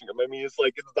watching them. I mean, it's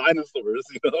like it's dinosaurs.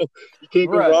 You know, you can't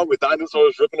go wrong with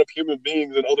dinosaurs ripping up human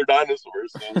beings and other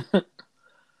dinosaurs. So.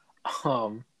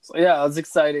 So yeah, it's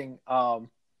exciting.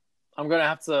 I'm going to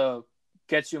have to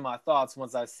get you my thoughts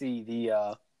once I see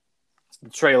the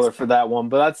trailer for that one.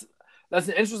 But that's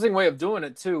an interesting way of doing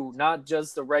it, too. Not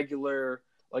just a regular,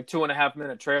 like,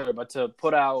 2.5-minute trailer, but to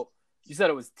put out, you said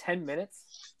it was 10 minutes?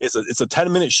 It's a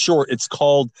 10-minute short. It's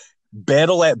called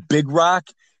Battle at Big Rock.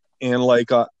 And,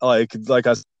 like I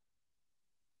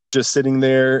just sitting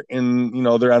there and, you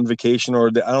know, they're on vacation, or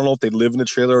I don't know if they live in the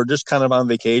trailer or just kind of on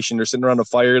vacation. They're sitting around a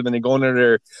fire, then they go into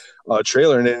their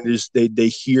trailer, and then they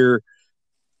hear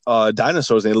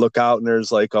dinosaurs, and they look out, and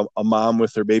there's like a mom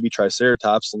with her baby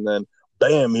Triceratops, and then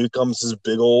bam, here comes this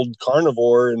big old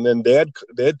carnivore, and then dad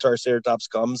Triceratops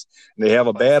comes, and they have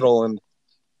a battle. And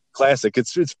classic.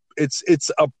 It's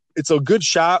a good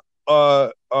shot.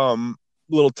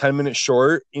 Little 10-minute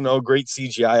short, you know, great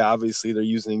CGI. Obviously, they're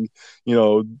using, you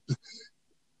know,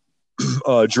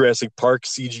 Jurassic Park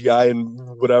CGI and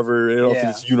whatever. I don't think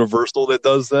it's Universal that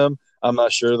does them. I'm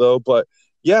not sure though, but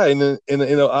yeah, and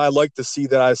you know, I like to see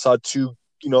that I saw two,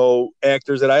 you know,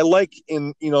 actors that I like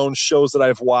in, you know, in shows that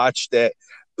I've watched that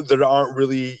aren't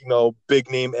really, you know, big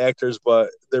name actors, but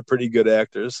they're pretty good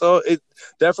actors. So it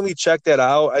definitely check that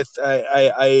out.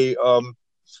 I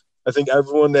think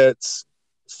everyone that's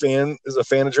is a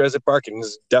fan of Jurassic Park and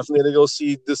is definitely to go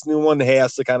see this new one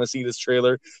has to kind of see this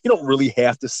trailer. You don't really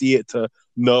have to see it to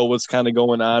know what's kind of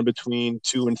going on between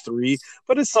 2 and 3,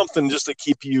 but it's something just to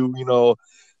keep you,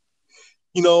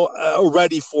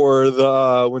 ready for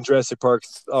the when Jurassic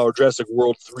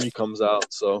World 3 comes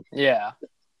out. So yeah,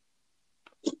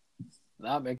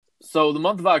 so the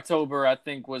month of October, I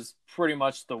think, was pretty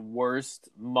much the worst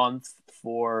month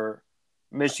for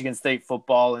Michigan State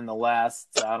football in the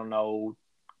last,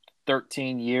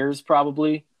 13 years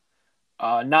probably.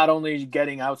 Not only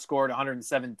getting outscored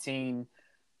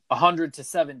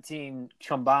 100-17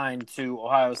 combined to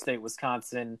Ohio State,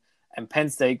 Wisconsin, and Penn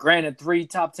State. Granted, 3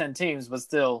 top 10 teams, but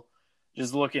still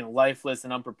just looking lifeless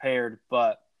and unprepared.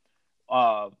 But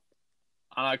on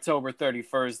October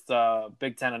 31st,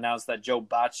 Big Ten announced that Joe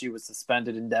Bacci was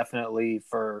suspended indefinitely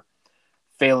for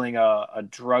failing a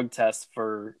drug test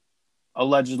for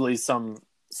allegedly some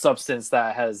substance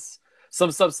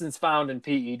found in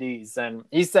PEDs. And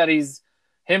he said him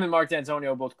and Mark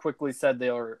D'Antonio both quickly said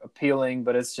they were appealing,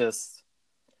 but it's just,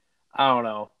 I don't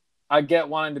know. I get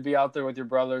wanting to be out there with your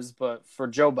brothers, but for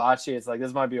Joe Bacci, it's like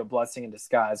this might be a blessing in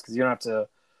disguise because you don't have to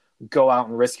go out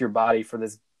and risk your body for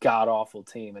this god-awful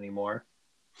team anymore.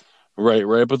 Right.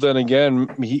 But then again,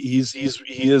 he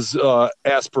has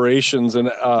aspirations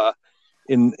and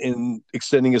in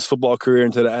extending his football career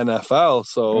into the NFL.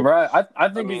 So right, I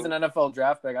think he's an NFL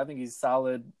draft pick. I think he's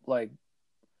solid. Like,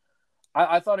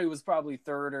 I thought he was probably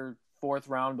 3rd or 4th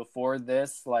round before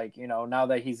this. Like, you know, now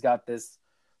that he's got this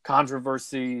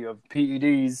controversy of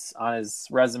PEDs on his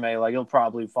resume, like he'll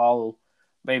probably fall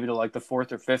maybe to like the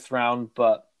 4th or 5th round.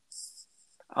 But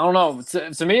I don't know.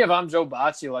 To me, if I'm Joe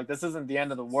Bacci, like this isn't the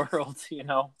end of the world, you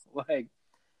know. Like,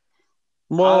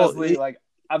 honestly, like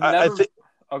I've never.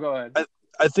 Go ahead.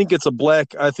 I think it's a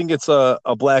black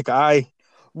eye.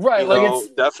 Right, like it's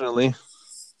definitely.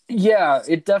 Yeah,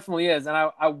 it definitely is, and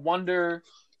I wonder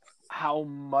how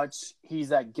much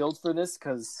he's at guilt for this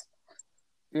because,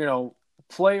 you know,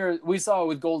 players, we saw it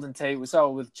with Golden Tate, we saw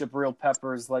it with Jabril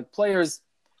Peppers. Like, players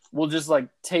will just like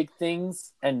take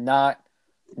things and not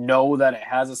know that it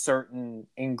has a certain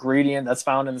ingredient that's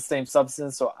found in the same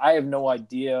substance. So I have no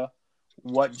idea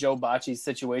what Joe Bocce's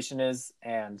situation is,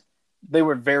 and they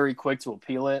were very quick to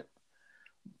appeal it.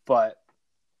 But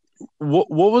what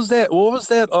was that? What was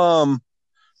that?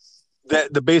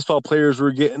 That the baseball players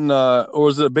were getting, or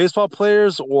was it baseball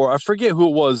players, or I forget who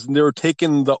it was, and they were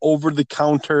taking the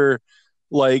over-the-counter,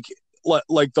 like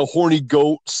the horny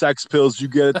goat sex pills you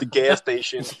get at the gas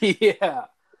station. yeah.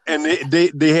 And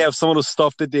they have some of the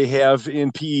stuff that they have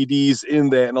in PEDs in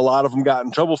that, and a lot of them got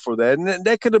in trouble for that. And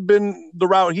that could have been the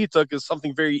route he took, is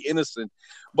something very innocent.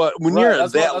 But when you're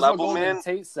at that level, what Golden man,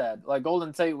 Tate said. Like,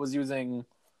 Golden Tate was using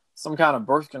some kind of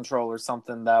birth control or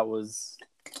something that was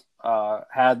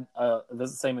had the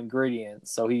same ingredient.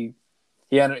 So he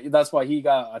had, that's why he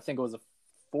got, I think it was a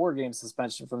 4-game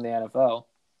suspension from the NFL.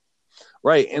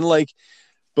 Right, and like,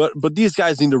 but these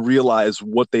guys need to realize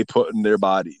what they put in their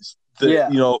bodies. You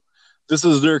know, this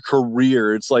is their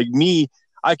career. It's like me.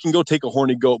 I can go take a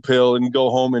horny goat pill and go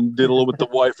home and diddle with the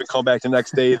wife and come back the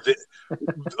next day.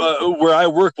 Where I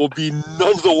work will be none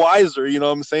the wiser. You know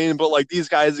what I'm saying? But like, these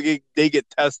guys, they get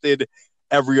tested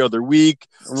every other week.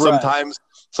 Right.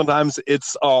 Sometimes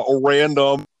it's a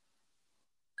random.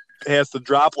 It has to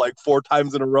drop like 4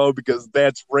 times in a row because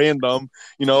that's random.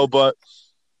 You know, but.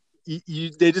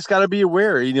 They just got to be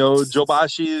aware. You know, Joe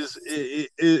Bocce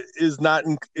is not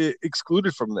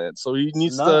excluded from that. So he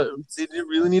needs to. They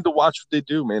really need to watch what they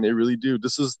do, man. They really do.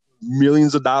 This is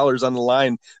millions of dollars on the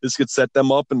line. This could set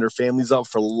them up and their families up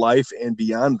for life and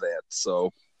beyond that.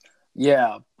 So,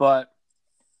 yeah, but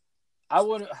I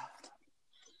would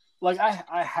like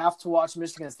I have to watch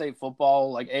Michigan State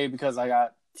football. Like, A, because I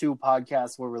got 2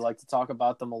 podcasts where we like to talk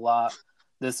about them a lot.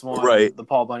 This one, right, the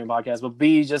Paul Bunyan podcast, but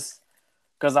B, just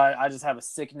because I just have a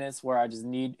sickness where I just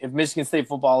need, if Michigan State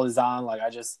football is on, like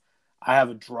I have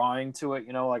a drawing to it,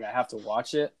 you know, like I have to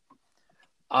watch it.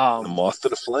 The moth to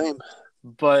the flame.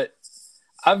 But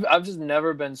I've just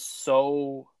never been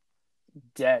so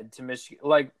dead to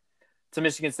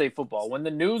Michigan State football. When the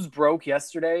news broke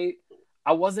yesterday,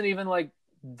 I wasn't even like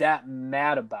that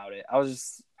mad about it. I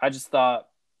just thought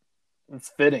it's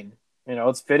fitting. You know,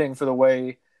 it's fitting for the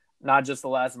way not just the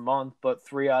last month, but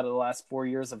 3 out of the last 4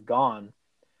 years have gone.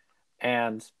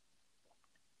 And,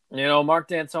 you know, Mark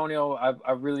D'Antonio,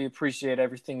 I really appreciate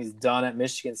everything he's done at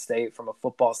Michigan State from a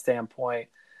football standpoint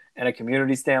and a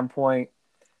community standpoint.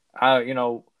 You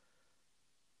know,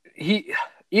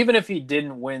 even if he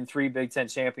didn't win 3 Big Ten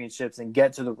championships and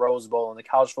get to the Rose Bowl and the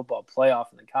college football playoff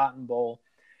and the Cotton Bowl,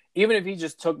 even if he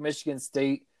just took Michigan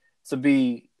State to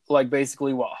be like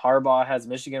basically what Harbaugh has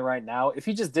Michigan right now, if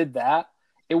he just did that,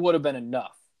 it would have been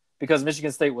enough because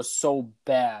Michigan State was so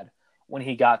bad when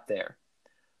he got there.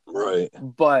 Right.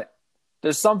 But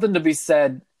there's something to be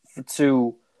said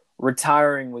to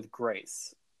retiring with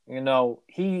grace. You know,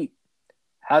 he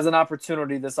has an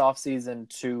opportunity this offseason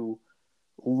to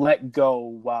let go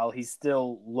while he's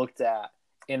still looked at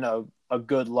in a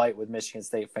good light with Michigan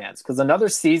State fans. Because another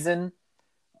season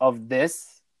of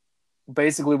this,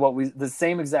 basically the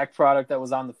same exact product that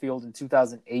was on the field in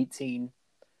 2018,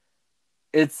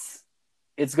 it's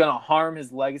going to harm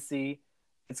his legacy.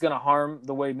 It's going to harm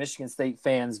the way Michigan State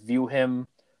fans view him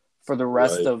for the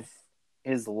rest of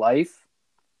his life.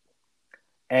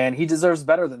 And he deserves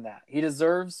better than that. He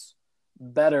deserves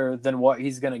better than what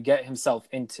he's going to get himself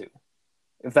into,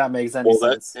 if that makes any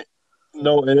sense.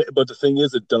 But the thing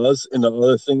is, it does. And the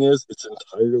other thing is, it's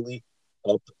entirely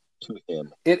up to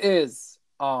him. It is.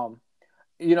 You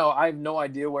know, I have no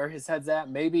idea where his head's at.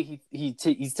 Maybe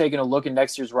he's taking a look at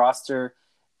next year's roster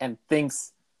and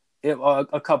thinks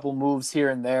a couple moves here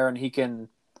and there and he can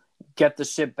get the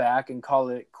ship back and call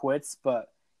it quits.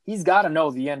 But he's got to know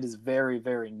the end is very,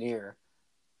 very near.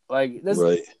 Like this,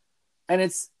 right. And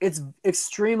it's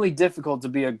extremely difficult to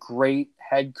be a great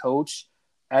head coach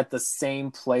at the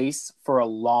same place for a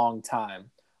long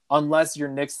time, unless you're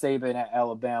Nick Saban at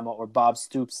Alabama or Bob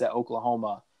Stoops at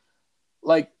Oklahoma.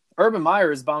 Like, Urban Meyer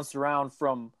has bounced around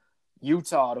from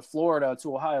Utah to Florida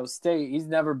to Ohio State. He's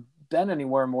never been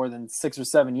anywhere more than 6 or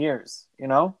 7 years, you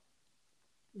know?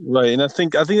 Right. And I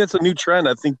think that's a new trend.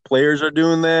 I think players are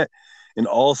doing that in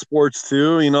all sports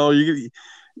too. You know, you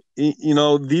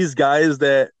know, these guys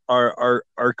that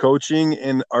are coaching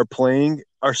and are playing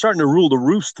are starting to rule the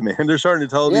roost, man. They're starting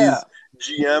to tell these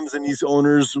GMs and these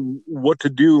owners what to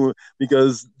do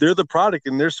because they're the product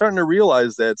and they're starting to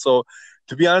realize that. So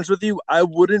to be honest with you, I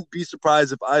wouldn't be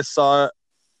surprised if I saw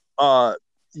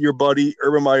your buddy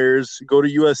Urban Meyers go to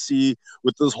USC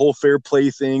with this whole fair play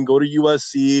thing, go to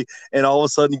USC, and all of a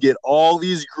sudden get all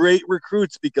these great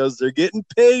recruits because they're getting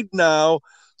paid now.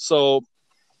 So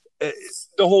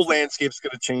the whole landscape's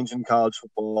going to change in college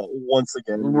football once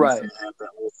again. Right. Have that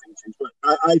whole thing change. But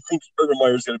I think Urban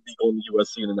Meyer's going to be going to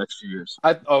USC in the next few years.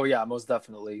 Oh yeah, most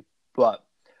definitely. But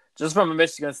just from a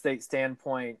Michigan State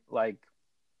standpoint, like,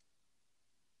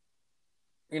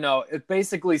 you know, it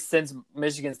basically, since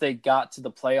Michigan State got to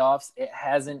the playoffs, it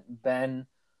hasn't been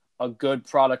a good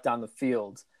product on the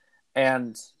field.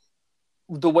 And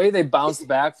the way they bounced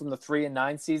back from the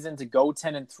 3-9 season to go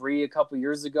 10-3 a couple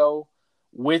years ago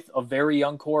with a very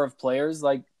young core of players,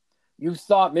 like, you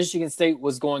thought Michigan State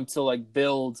was going to like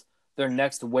build their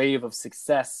next wave of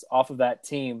success off of that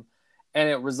team. And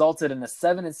it resulted in a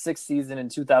 7-6 season in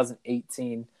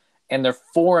 2018. And they're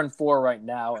 4-4 right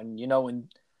now. And, you know, in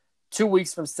 2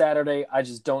 weeks from Saturday, I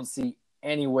just don't see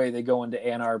any way they go into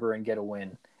Ann Arbor and get a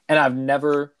win. And I have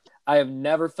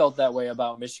never felt that way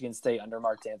about Michigan State under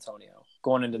Mark D'Antonio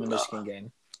going into the Michigan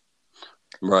game.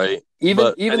 Right.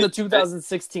 Even the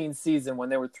 2016 season when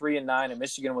they were 3-9 and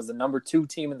Michigan was the number 2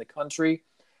 team in the country,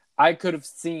 I could have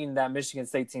seen that Michigan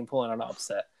State team pulling an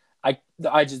upset.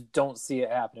 I just don't see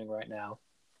it happening right now.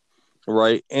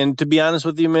 Right. And to be honest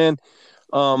with you, man,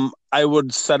 I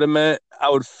would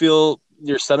feel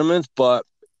your sentiments, but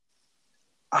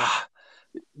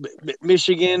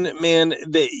Michigan, man,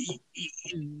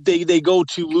 they go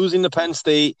to losing to Penn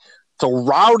State, to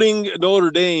routing Notre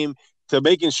Dame, to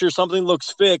making sure something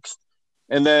looks fixed,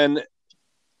 and then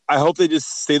I hope they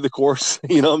just stay the course.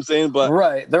 You know what I'm saying? But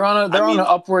right, they're on an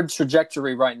upward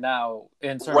trajectory right now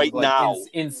in terms right of like now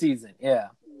in season, yeah.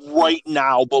 Right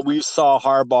now, but we saw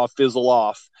Harbaugh fizzle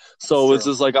off, so it's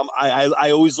just like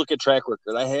I always look at track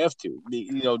record. I have to,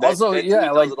 you know. That does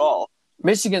it all.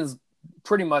 Michigan's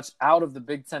pretty much out of the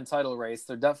Big Ten title race.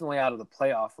 They're definitely out of the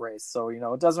playoff race. So, you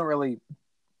know, it doesn't really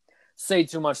say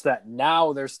too much that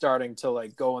now they're starting to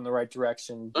like go in the right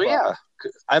direction. Oh, yeah.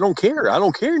 I don't care. I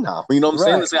don't care now. You know what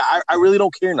I'm saying? I really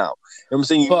don't care now. You know what I'm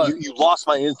saying? You lost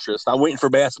my interest. I'm waiting for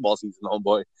basketball season,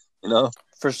 homeboy. You know?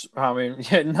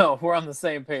 We're on the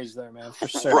same page there, man, for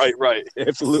sure. Right.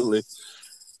 Absolutely.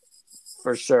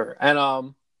 For sure.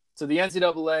 And to the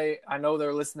NCAA, I know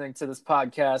they're listening to this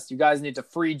podcast. You guys need to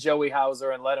free Joey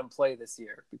Hauser and let him play this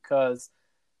year, because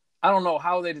I don't know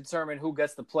how they determine who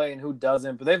gets to play and who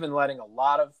doesn't, but they've been letting a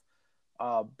lot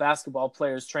of basketball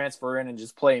players transfer in and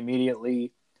just play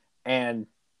immediately. And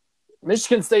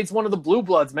Michigan State's one of the blue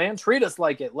bloods, man. Treat us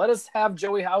like it. Let us have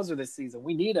Joey Hauser this season.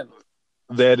 We need him.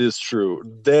 That is true.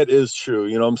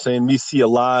 You know what I'm saying? We see a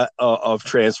lot of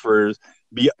transfers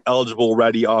be eligible,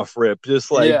 ready, off rip.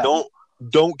 Just like,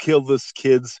 don't kill this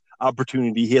kid's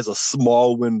opportunity. He has a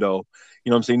small window. You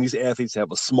know what I'm saying? These athletes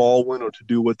have a small window to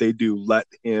do what they do. Let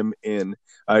him in.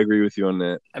 I agree with you on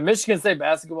that. And Michigan State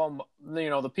basketball, you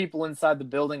know, the people inside the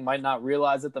building might not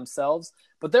realize it themselves,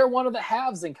 but they're one of the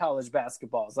haves in college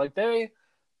basketball. It's like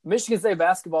Michigan State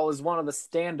basketball is one of the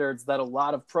standards that a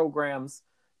lot of programs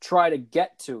try to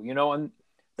get to, you know, and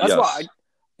that's why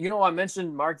I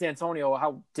mentioned Mark D'Antonio,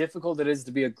 how difficult it is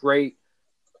to be a great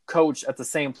coach at the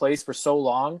same place for so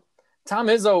long. Tom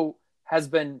Izzo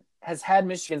has had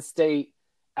Michigan State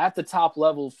at the top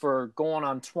level for going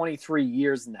on 23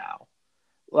 years now.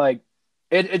 Like,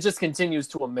 it just continues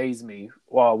to amaze me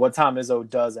what Tom Izzo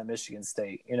does at Michigan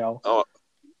State, you know? Oh,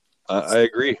 I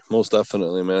agree. Most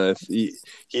definitely, man. He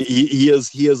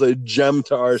is a gem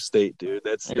to our state, dude.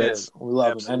 We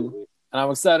love him. And I'm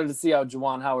excited to see how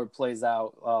Juwan Howard plays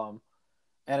out.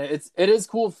 And it is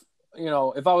cool, you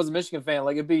know, if I was a Michigan fan,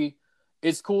 like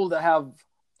it's cool to have,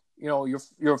 you know,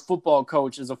 your football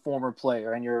coach is a former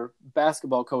player and your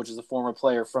basketball coach is a former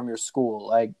player from your school.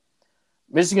 Like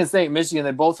Michigan State and Michigan,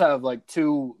 they both have like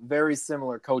two very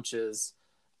similar coaches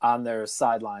on their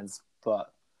sidelines.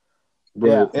 But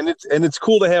yeah, and it's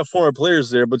cool to have former players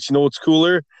there. But you know what's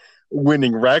cooler?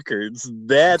 Winning records.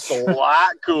 That's a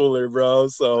lot cooler, bro.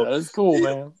 So that's cool,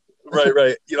 man.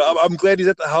 Right. You know, I'm glad he's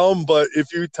at the helm. But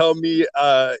if you tell me,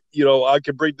 you know, I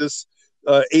could bring this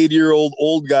 80-year-old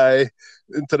old guy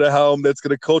into the helm that's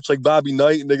going to coach like Bobby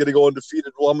Knight and they're going to go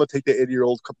undefeated. Well, I'm going to take the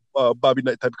 80-year-old Bobby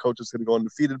Knight type of coach that's going to go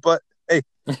undefeated. But hey,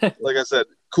 like I said,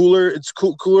 cooler. It's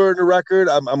cooler in the record.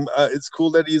 It's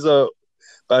cool that he's but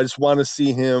I just want to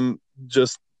see him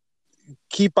just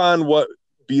keep on what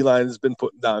Beilein has been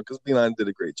putting down, because Beilein did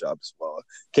a great job as well.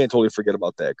 Can't totally forget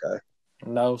about that guy.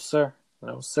 No, sir.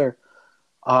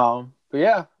 But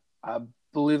yeah, I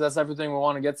believe that's everything we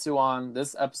want to get to on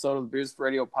this episode of the Beers for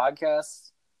Radio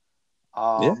podcast.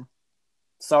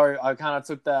 Sorry, I kind of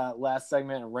took that last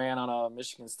segment and ran on a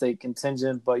Michigan State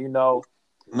contingent, but you know,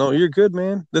 No, you're good,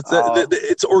 man.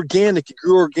 It's organic. It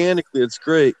grew organically. It's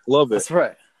great. Love it. That's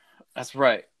right. That's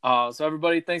right. So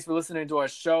everybody, thanks for listening to our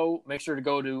show. Make sure to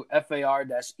go to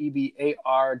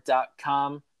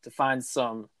far-ebar.com to find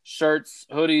some shirts,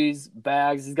 hoodies,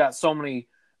 bags. He's got so many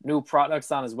new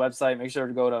products on his website. Make sure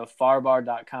to go to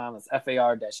farbar.com. That's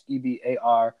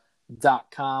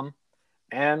far-ebar.com.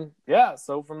 And yeah,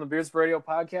 so from the Beers for Radio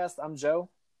podcast, I'm Joe.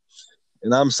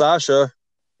 And I'm Sasha.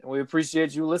 And we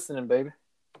appreciate you listening, baby.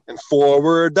 And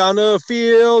forward down the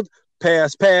field.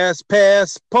 Pass,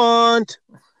 punt.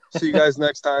 See you guys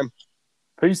next time.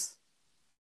 Peace.